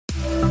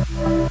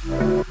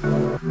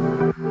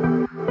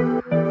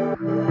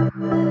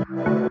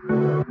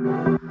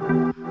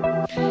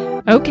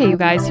Okay, you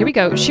guys, here we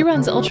go. She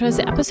Runs Ultras,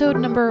 episode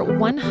number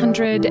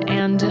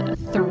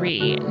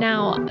 103.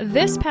 Now,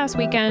 this past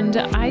weekend,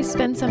 I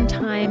spent some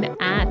time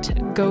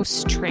at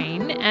Ghost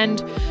Train, and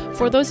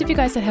for those of you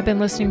guys that have been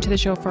listening to the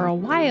show for a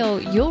while,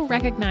 you'll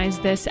recognize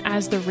this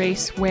as the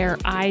race where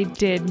I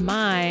did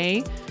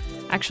my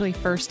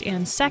first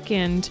and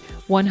second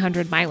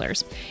 100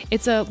 milers.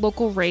 It's a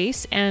local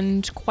race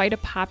and quite a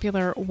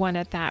popular one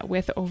at that,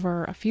 with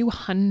over a few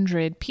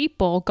hundred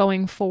people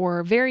going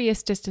for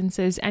various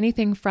distances,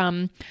 anything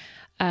from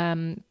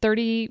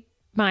 30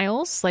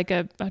 miles, like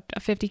a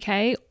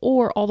 50K,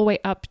 or all the way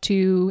up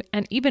to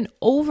and even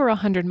over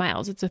 100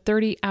 miles. It's a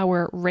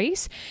 30-hour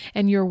race,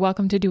 and you're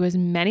welcome to do as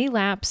many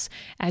laps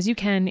as you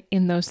can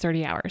in those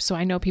 30 hours. So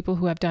I know people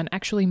who have done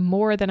actually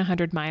more than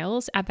 100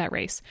 miles at that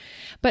race.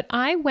 But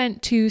I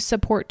went to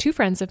support two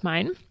friends of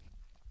mine,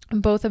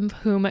 both of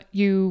whom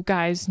you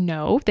guys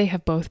know. They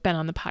have both been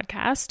on the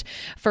podcast.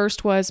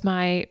 First was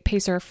my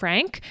pacer,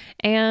 Frank,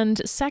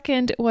 and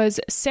second was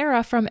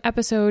Sarah from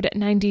episode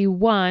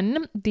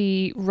 91,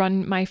 the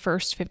Run My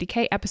First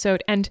 50K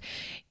episode. And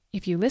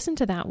if you listen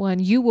to that one,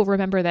 you will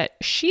remember that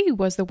she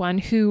was the one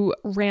who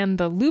ran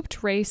the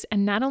looped race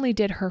and not only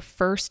did her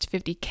first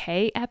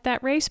 50K at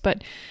that race,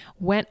 but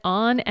went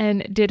on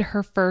and did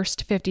her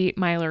first 50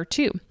 miler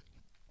too.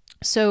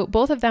 So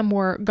both of them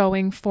were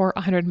going for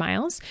 100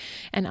 miles,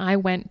 and I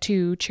went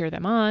to cheer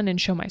them on and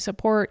show my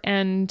support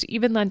and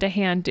even lend a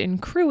hand in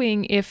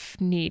crewing if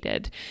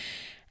needed.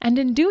 And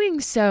in doing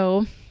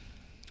so,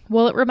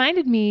 well, it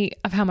reminded me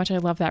of how much I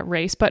love that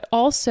race, but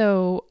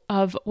also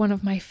of one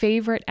of my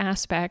favorite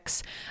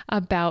aspects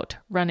about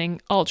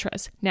running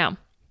ultras. Now,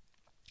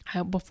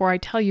 before I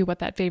tell you what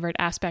that favorite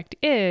aspect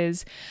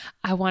is,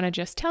 I want to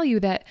just tell you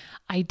that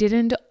I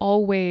didn't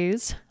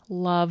always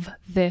love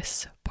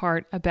this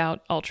part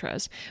about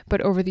ultras,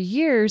 but over the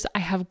years, I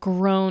have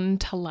grown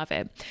to love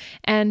it.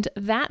 And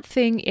that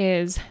thing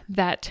is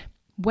that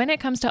when it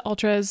comes to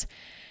ultras,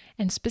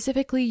 and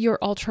specifically your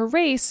ultra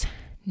race,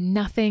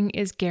 nothing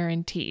is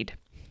guaranteed.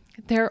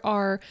 There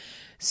are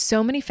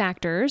so many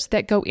factors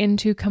that go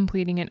into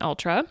completing an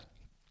ultra,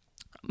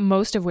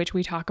 most of which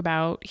we talk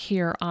about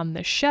here on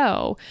the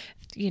show.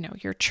 You know,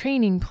 your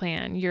training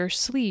plan, your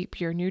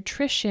sleep, your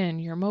nutrition,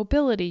 your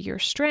mobility, your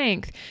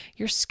strength,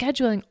 your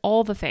scheduling,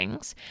 all the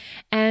things.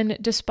 And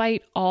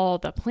despite all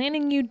the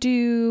planning you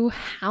do,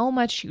 how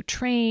much you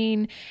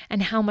train,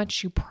 and how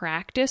much you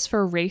practice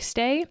for race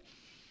day,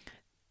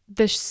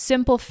 the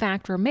simple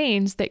fact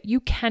remains that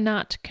you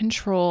cannot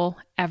control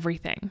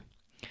everything.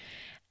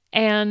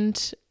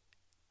 And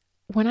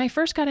when I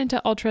first got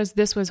into ultras,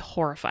 this was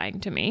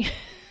horrifying to me.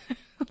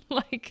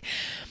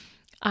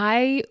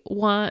 I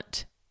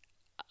want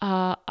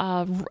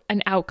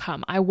an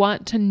outcome. I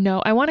want to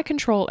know, I want to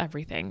control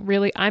everything.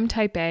 Really, I'm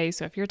type A.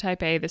 So if you're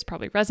type A, this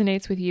probably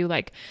resonates with you.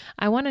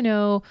 I want to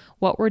know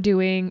what we're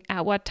doing,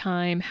 at what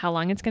time, how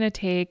long it's going to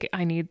take.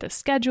 I need the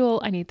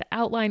schedule. I need the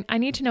outline. I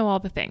need to know all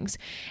the things.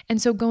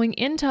 And so going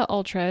into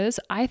ultras,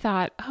 I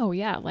thought, oh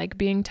yeah,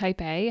 being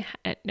type A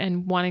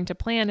and wanting to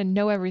plan and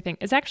know everything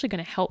is actually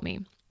going to help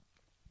me.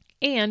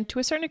 And to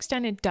a certain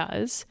extent, it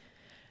does.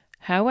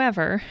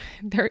 However,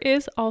 there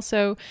is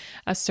also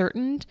a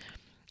certain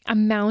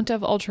amount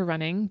of ultra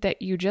running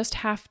that you just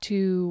have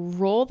to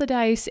roll the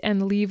dice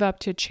and leave up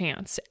to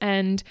chance.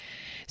 And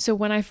so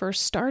when I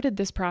first started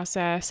this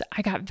process,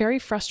 I got very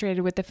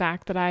frustrated with the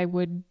fact that I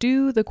would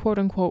do the quote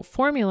unquote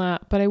formula,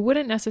 but I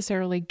wouldn't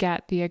necessarily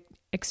get the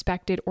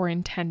expected or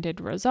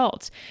intended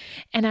results.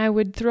 And I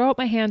would throw up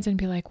my hands and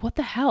be like, what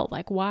the hell?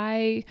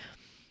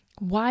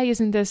 Why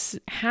isn't this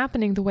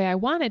happening the way I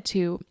want it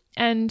to?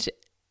 And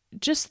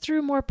just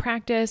through more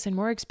practice and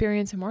more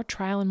experience and more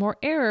trial and more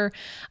error,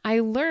 I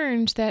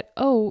learned that,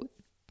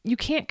 you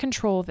can't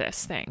control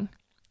this thing.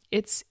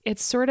 It's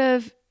sort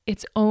of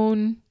its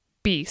own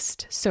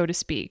beast, so to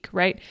speak,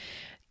 right?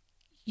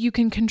 You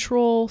can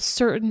control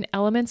certain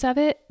elements of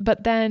it,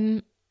 but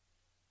then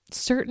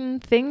certain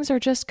things are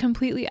just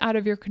completely out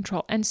of your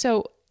control. And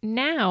so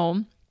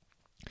now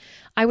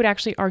I would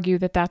actually argue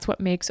that that's what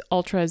makes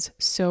ultras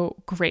so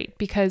great,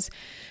 because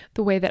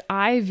the way that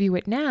I view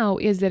it now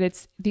is that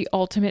it's the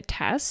ultimate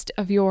test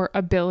of your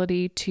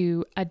ability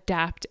to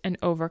adapt and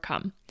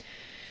overcome.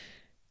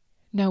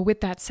 Now, with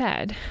that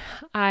said,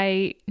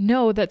 I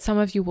know that some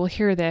of you will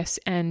hear this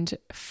and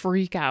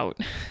freak out,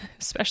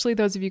 especially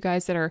those of you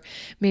guys that are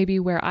maybe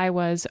where I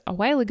was a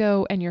while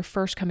ago and you're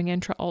first coming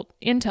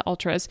into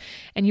ultras,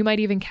 and you might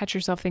even catch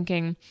yourself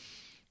thinking,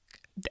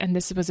 and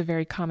this was a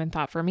very common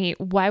thought for me,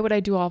 why would I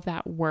do all of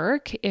that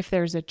work if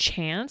there's a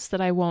chance that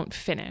I won't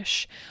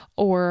finish,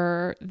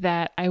 or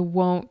that I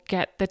won't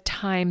get the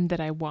time that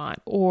I want,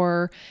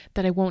 or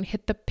that I won't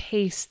hit the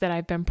pace that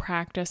I've been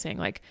practicing,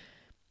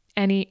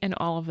 any and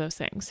all of those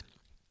things.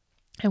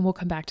 And we'll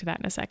come back to that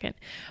in a second.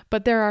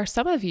 But there are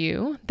some of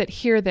you that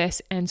hear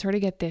this and sort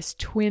of get this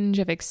twinge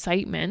of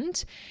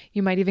excitement.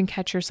 You might even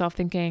catch yourself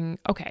thinking,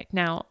 okay,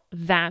 now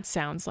that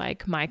sounds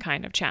like my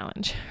kind of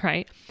challenge,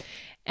 right?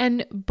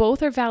 And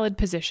both are valid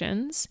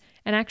positions.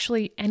 And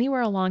actually,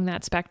 anywhere along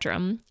that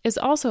spectrum is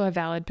also a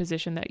valid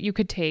position that you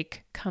could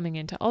take coming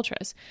into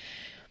ultras.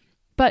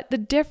 But the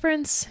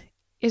difference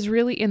is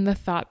really in the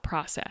thought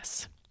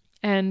process.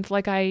 And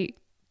like I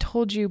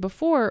told you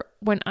before,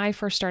 when I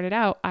first started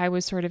out, I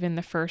was sort of in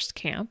the first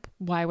camp.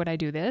 Why would I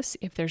do this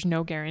if there's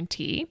no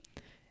guarantee?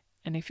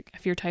 And if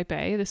you're type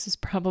A, this is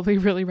probably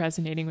really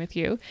resonating with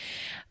you.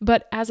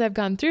 But as I've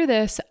gone through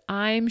this,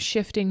 I'm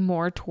shifting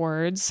more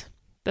towards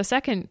the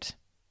second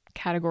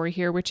category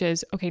here, which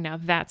is, okay, now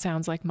that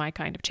sounds like my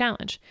kind of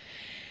challenge.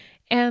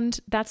 And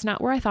that's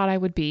not where I thought I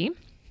would be.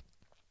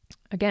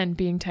 Again,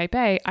 being type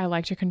A, I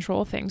like to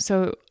control things.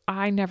 So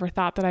I never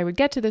thought that I would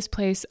get to this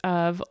place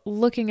of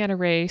looking at a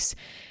race,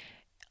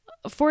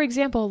 for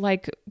example,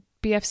 like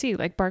BFC,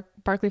 like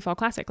Barkley Fall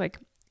Classic, like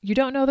you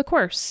don't know the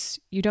course,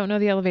 you don't know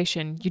the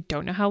elevation, you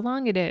don't know how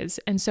long it is.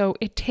 And so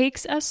it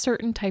takes a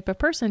certain type of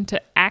person to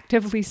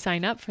actively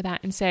sign up for that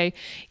and say,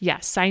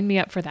 yes, sign me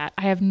up for that.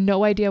 I have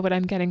no idea what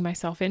I'm getting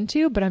myself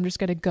into, but I'm just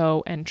going to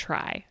go and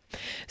try.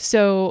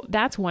 So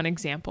that's one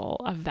example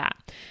of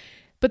that.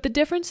 But the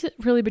difference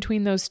really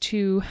between those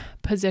two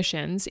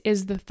positions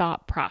is the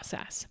thought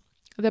process.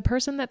 The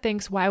person that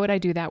thinks, why would I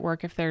do that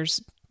work if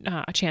there's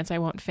a chance I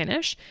won't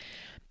finish?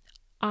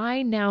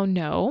 I now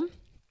know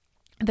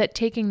that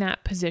taking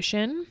that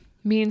position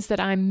means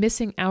that I'm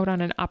missing out on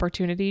an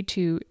opportunity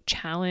to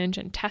challenge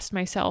and test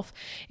myself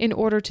in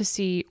order to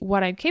see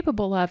what I'm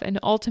capable of and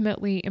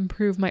ultimately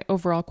improve my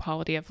overall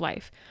quality of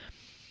life.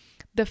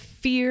 The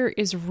fear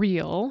is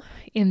real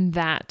in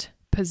that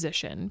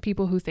position,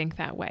 people who think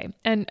that way.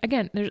 And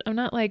again, I'm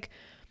not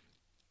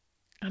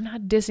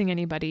dissing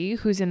anybody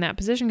who's in that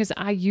position because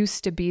I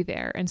used to be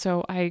there. And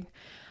so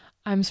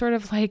I'm sort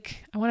of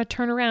like, I want to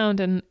turn around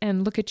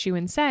and look at you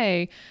and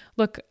say,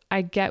 look,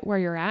 I get where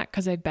you're at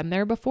because I've been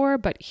there before,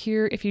 but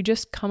here, if you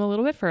just come a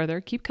little bit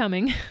further, keep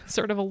coming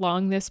sort of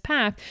along this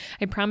path,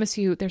 I promise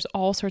you there's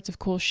all sorts of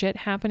cool shit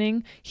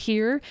happening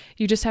here.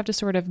 You just have to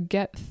sort of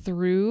get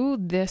through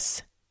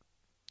this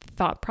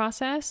thought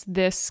process,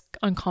 this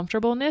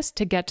uncomfortableness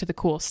to get to the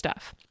cool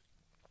stuff.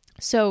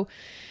 So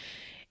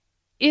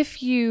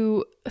if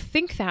you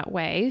think that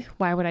way,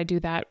 why would I do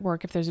that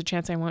work if there's a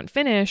chance I won't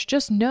finish?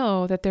 Just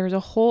know that there's a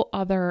whole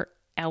other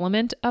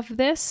element of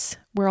this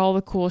where all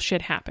the cool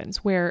shit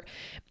happens, where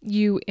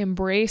you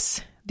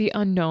embrace the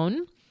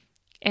unknown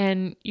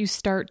and you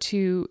start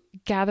to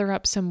gather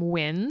up some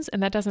wins.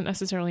 And that doesn't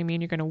necessarily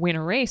mean you're going to win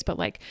a race, but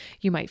like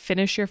you might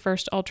finish your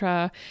first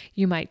ultra,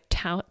 you might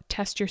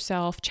test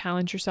yourself,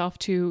 challenge yourself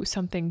to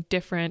something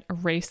different, a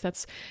race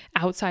that's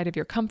outside of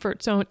your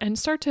comfort zone, and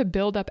start to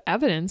build up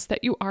evidence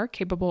that you are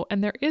capable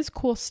and there is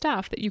cool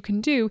stuff that you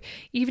can do,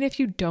 even if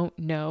you don't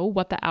know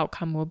what the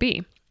outcome will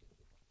be.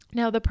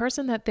 Now, the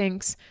person that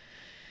thinks,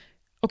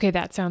 okay,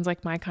 that sounds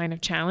like my kind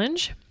of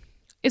challenge,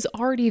 is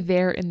already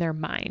there in their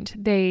mind.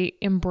 They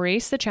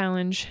embrace the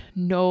challenge,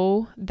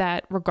 know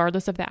that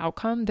regardless of the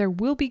outcome, there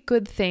will be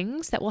good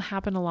things that will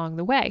happen along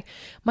the way.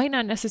 Might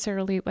not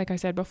necessarily, like I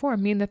said before,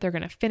 mean that they're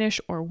going to finish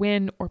or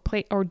win or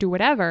play or do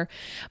whatever,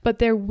 but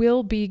there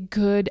will be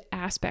good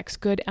aspects,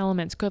 good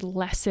elements, good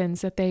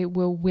lessons that they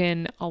will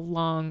win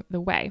along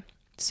the way.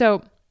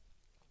 So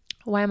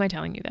why am I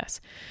telling you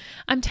this?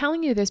 I'm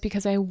telling you this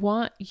because I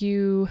want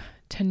you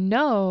to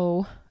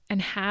know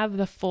and have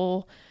the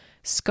full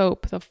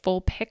scope, the full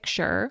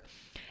picture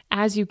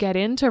as you get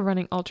into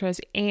running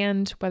ultras,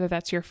 and whether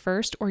that's your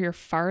first or your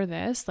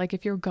farthest, like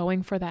if you're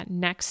going for that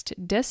next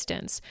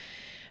distance,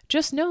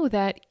 just know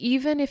that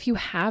even if you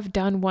have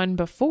done one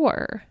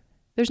before,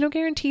 there's no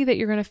guarantee that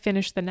you're going to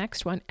finish the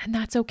next one, and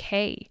that's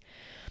okay.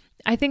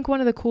 I think one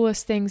of the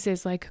coolest things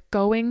is like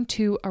going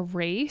to a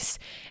race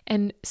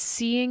and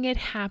seeing it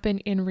happen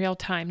in real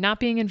time, not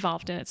being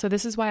involved in it. So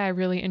this is why I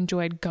really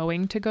enjoyed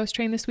going to Ghost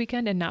Train this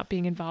weekend and not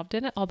being involved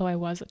in it, although I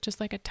was just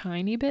like a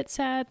tiny bit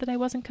sad that I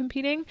wasn't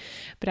competing,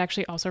 but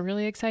actually also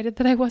really excited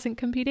that I wasn't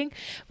competing,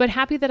 but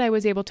happy that I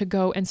was able to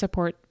go and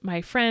support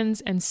my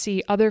friends and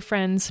see other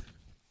friends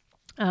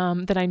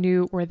that I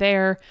knew were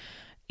there.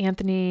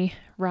 Anthony,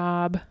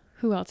 Rob,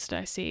 who else did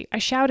I see? I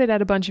shouted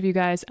at a bunch of you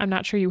guys. I'm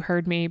not sure you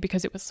heard me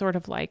because it was sort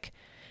of like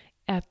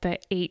at the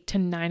 8 to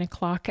 9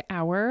 o'clock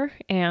hour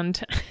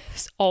and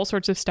all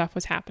sorts of stuff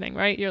was happening,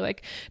 right? You're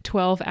like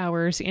 12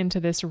 hours into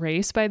this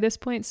race by this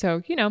point.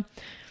 So, you know,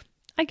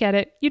 I get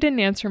it. You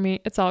didn't answer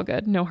me. It's all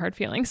good. No hard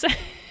feelings.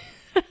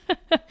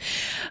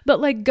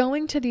 But like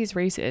going to these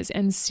races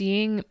and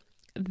seeing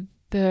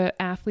the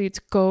athletes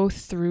go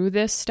through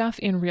this stuff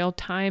in real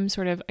time,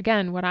 sort of,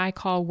 again, what I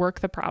call work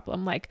the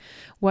problem. Like,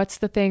 what's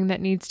the thing that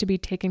needs to be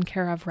taken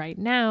care of right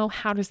now?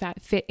 How does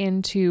that fit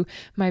into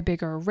my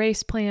bigger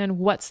race plan?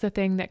 What's the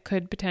thing that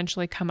could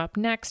potentially come up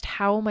next?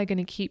 How am I going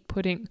to keep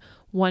putting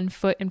one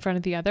foot in front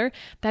of the other?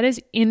 That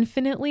is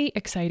infinitely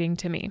exciting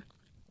to me.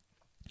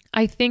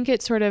 I think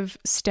it sort of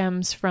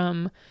stems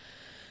from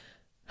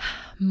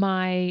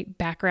my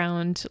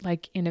background,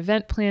 like in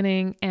event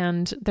planning,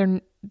 and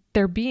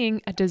there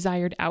being a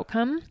desired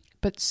outcome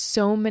but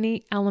so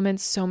many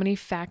elements, so many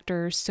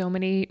factors, so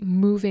many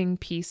moving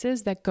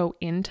pieces that go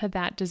into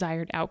that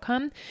desired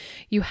outcome.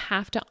 You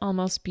have to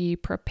almost be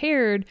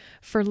prepared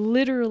for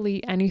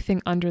literally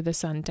anything under the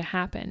sun to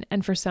happen.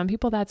 And for some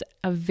people, that's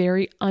a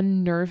very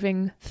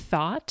unnerving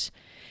thought.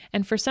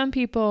 And for some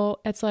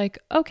people, it's like,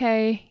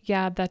 okay,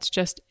 yeah, that's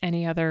just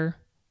any other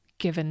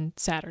given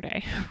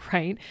Saturday,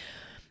 right?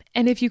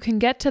 And if you can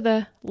get to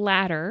the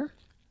latter,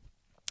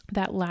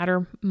 that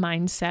latter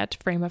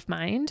mindset, frame of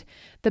mind,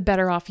 the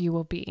better off you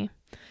will be.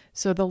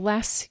 So the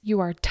less you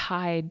are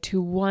tied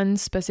to one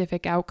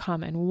specific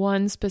outcome and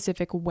one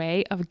specific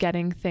way of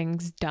getting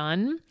things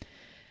done,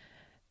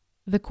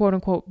 the quote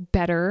unquote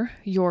better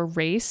your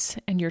race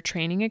and your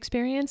training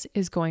experience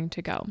is going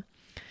to go.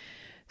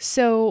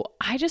 So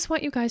I just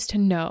want you guys to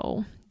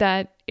know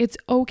that it's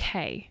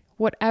okay,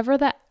 whatever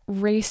that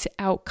race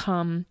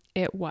outcome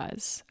it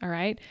was, all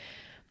right?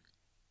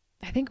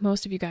 I think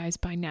most of you guys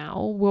by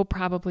now will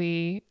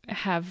probably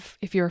have,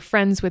 if you're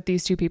friends with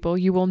these two people,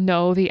 you will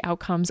know the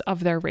outcomes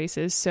of their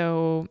races.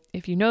 So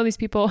if you know these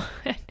people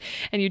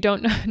and you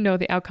don't know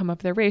the outcome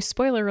of their race,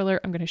 spoiler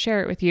alert, I'm going to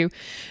share it with you.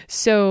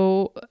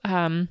 So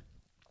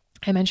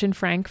I mentioned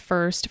Frank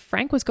first.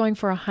 Frank was going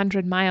for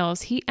 100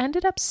 miles. He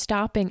ended up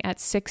stopping at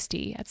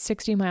 60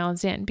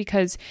 miles in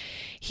because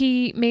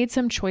he made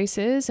some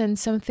choices and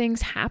some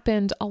things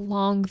happened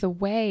along the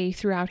way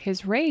throughout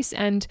his race.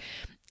 And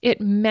it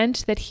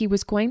meant that he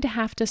was going to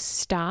have to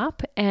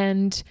stop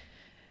and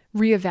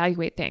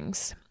reevaluate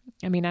things.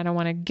 I mean, I don't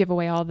want to give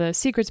away all the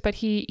secrets, but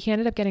he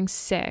ended up getting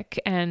sick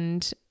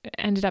and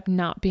ended up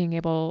not being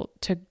able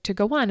to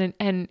go on.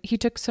 And he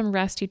took some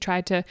rest. He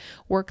tried to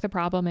work the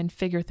problem and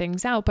figure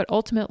things out. But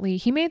ultimately,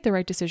 he made the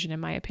right decision, in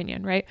my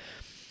opinion, right?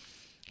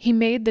 He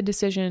made the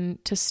decision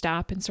to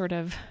stop and sort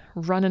of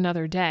run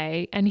another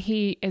day. And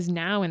he is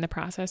now in the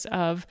process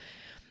of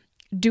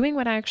doing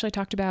what I actually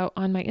talked about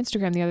on my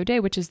Instagram the other day,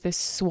 which is this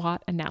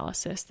SWOT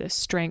analysis, this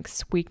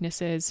strengths,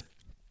 weaknesses,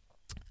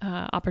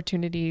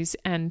 opportunities,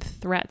 and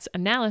threats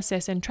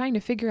analysis, and trying to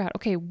figure out,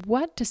 okay,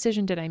 what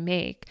decision did I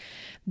make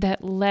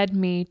that led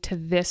me to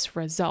this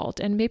result?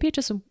 And maybe it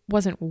just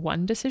wasn't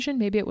one decision,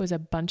 maybe it was a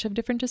bunch of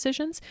different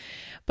decisions,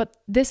 but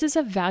this is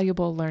a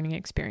valuable learning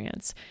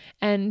experience.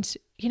 And,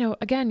 you know,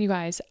 again, you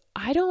guys,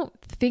 I don't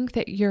think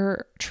that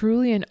you're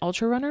truly an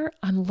ultra runner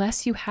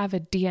unless you have a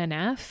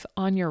DNF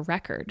on your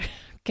record.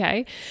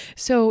 Okay.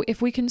 So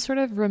if we can sort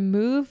of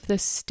remove the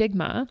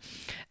stigma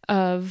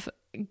of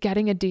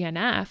getting a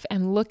DNF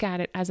and look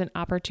at it as an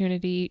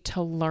opportunity to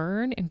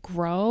learn and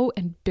grow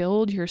and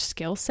build your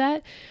skill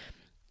set,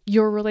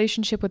 your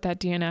relationship with that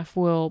DNF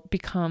will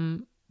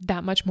become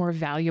that much more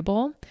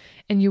valuable,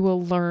 and you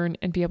will learn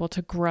and be able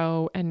to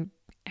grow and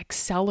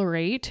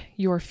accelerate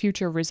your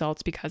future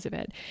results because of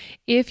it.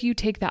 If you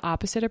take the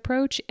opposite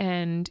approach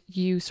and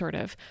you sort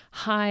of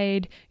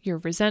hide, you're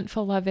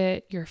resentful of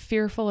it, you're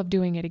fearful of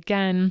doing it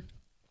again,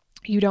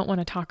 you don't want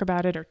to talk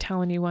about it or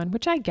tell anyone,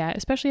 which I get,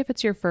 especially if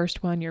it's your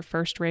first one, your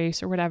first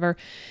race or whatever.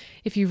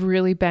 If you've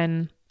really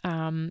been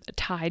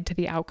tied to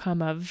the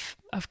outcome of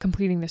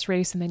completing this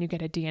race and then you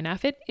get a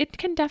DNF, it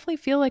can definitely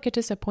feel like a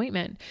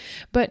disappointment.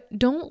 But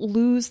don't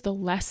lose the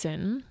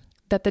lesson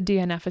that the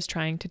DNF is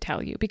trying to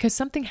tell you, because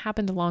something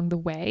happened along the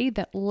way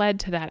that led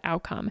to that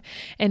outcome.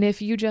 And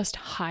if you just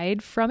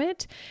hide from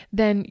it,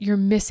 then you're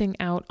missing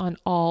out on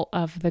all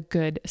of the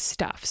good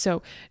stuff.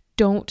 So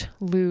don't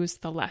lose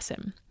the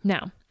lesson.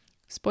 Now,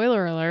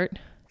 spoiler alert,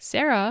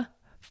 Sarah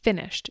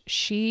finished.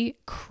 She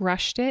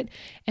crushed it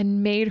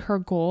and made her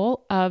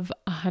goal of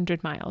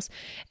 100 miles.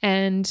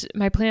 And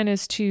my plan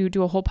is to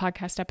do a whole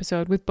podcast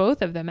episode with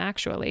both of them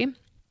actually,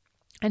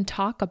 and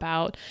talk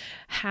about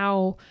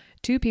how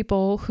two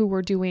people who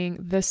were doing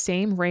the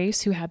same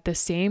race, who had the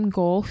same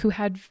goal, who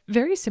had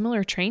very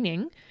similar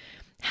training,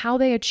 how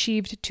they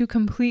achieved two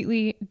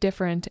completely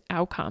different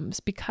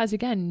outcomes. Because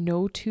again,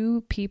 no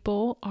two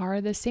people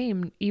are the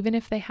same, even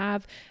if they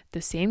have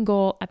the same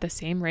goal at the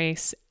same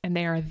race and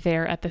they are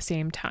there at the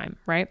same time,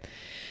 right?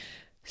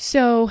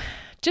 So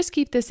just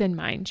keep this in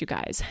mind, you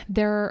guys.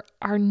 There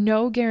are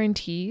no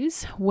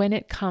guarantees when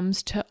it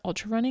comes to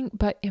ultra running,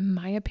 but in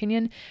my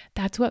opinion,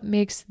 that's what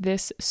makes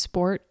this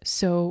sport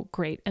so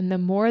great. And the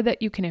more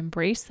that you can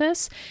embrace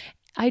this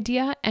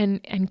idea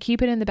and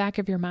keep it in the back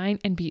of your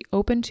mind and be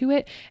open to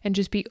it, and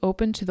just be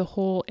open to the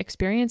whole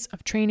experience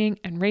of training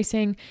and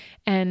racing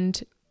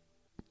and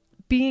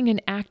being an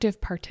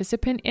active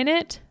participant in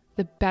it,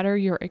 the better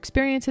your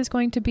experience is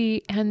going to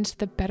be and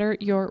the better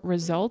your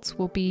results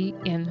will be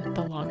in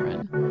the long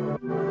run.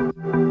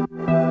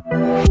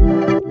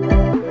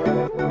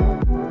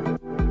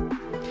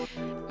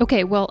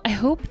 Okay, well, I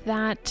hope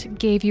that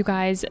gave you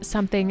guys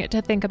something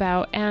to think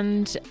about.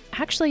 And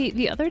actually,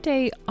 the other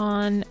day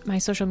on my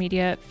social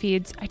media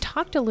feeds, I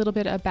talked a little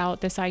bit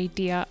about this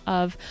idea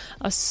of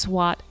a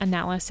SWOT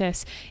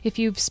analysis. If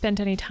you've spent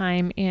any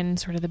time in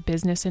sort of the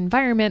business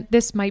environment,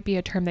 this might be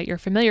a term that you're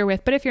familiar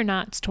with, but if you're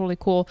not, it's totally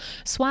cool.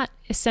 SWOT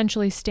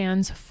essentially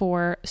stands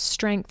for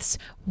strengths,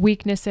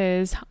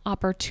 weaknesses,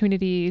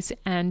 opportunities,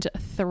 and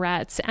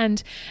threats.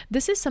 And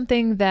this is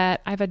something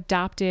that I've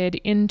adopted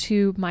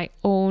into my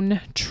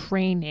own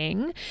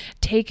training,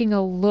 taking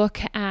a look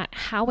at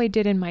how I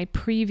did in my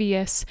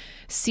previous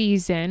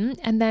season,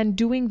 and then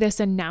doing this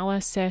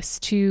analysis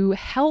to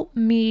help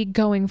me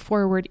going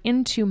forward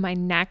into my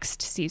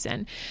next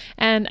season.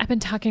 And I've been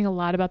talking a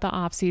lot about the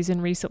off season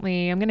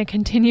recently. I'm going to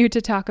continue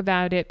to talk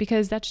about it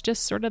because that's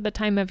just sort of the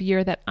time of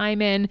year that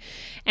I'm in.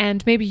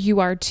 And maybe you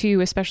are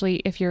too, especially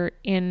if you're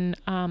in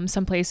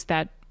someplace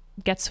that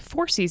gets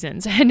 4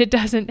 seasons and it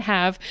doesn't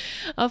have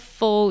a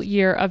full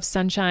year of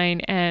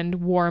sunshine and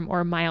warm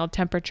or mild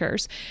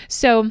temperatures.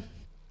 So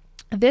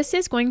this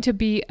is going to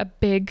be a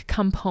big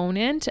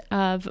component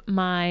of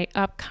my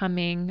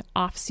upcoming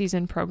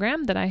off-season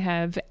program that I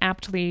have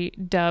aptly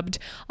dubbed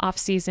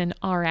Off-Season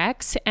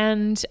RX.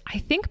 And I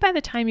think by the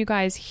time you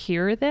guys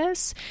hear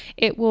this,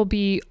 it will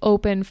be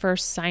open for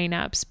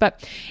signups.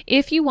 But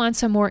if you want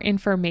some more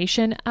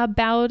information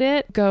about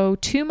it, go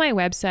to my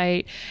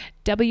website,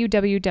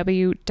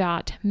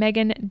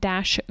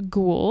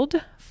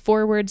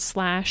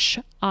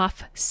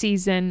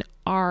 www.megan-gould/off-season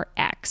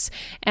RX.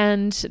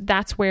 And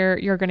that's where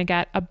you're going to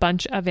get a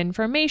bunch of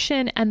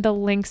information and the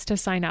links to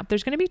sign up.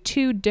 There's going to be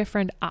 2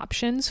 different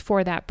options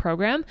for that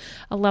program.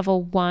 A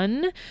level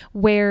 1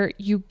 where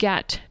you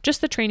get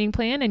just the training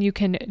plan and you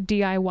can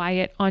DIY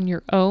it on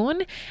your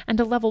own.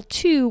 And a level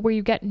 2 where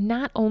you get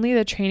not only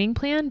the training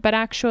plan, but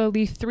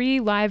actually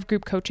 3 live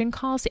group coaching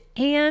calls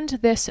and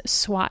this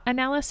SWOT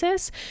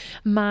analysis.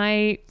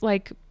 My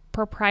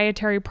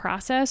proprietary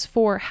process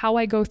for how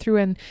I go through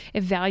and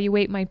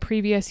evaluate my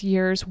previous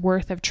year's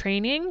worth of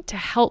training to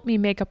help me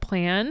make a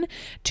plan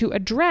to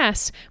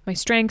address my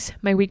strengths,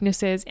 my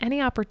weaknesses, any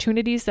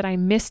opportunities that I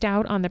missed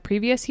out on the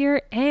previous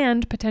year,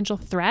 and potential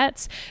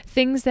threats,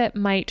 things that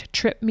might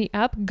trip me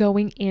up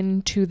going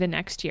into the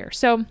next year.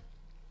 So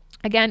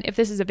again, if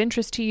this is of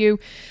interest to you,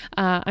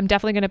 I'm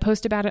definitely going to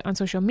post about it on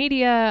social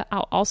media.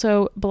 I'll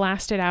also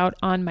blast it out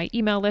on my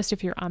email list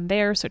if you're on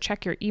there, so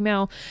check your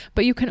email.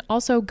 But you can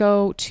also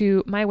go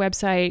to my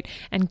website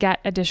and get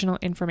additional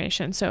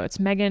information. So it's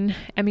Megan,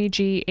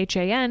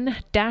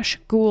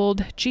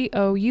 MEGHAN-Gould,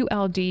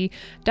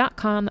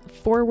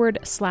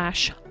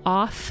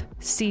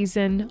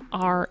 GOULD.com/off-season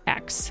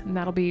RX. And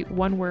that'll be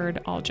one word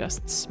all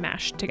just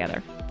smashed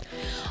together.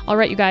 All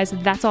right, you guys,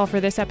 that's all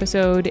for this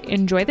episode.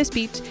 Enjoy this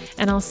beat,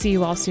 and I'll see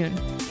you all soon.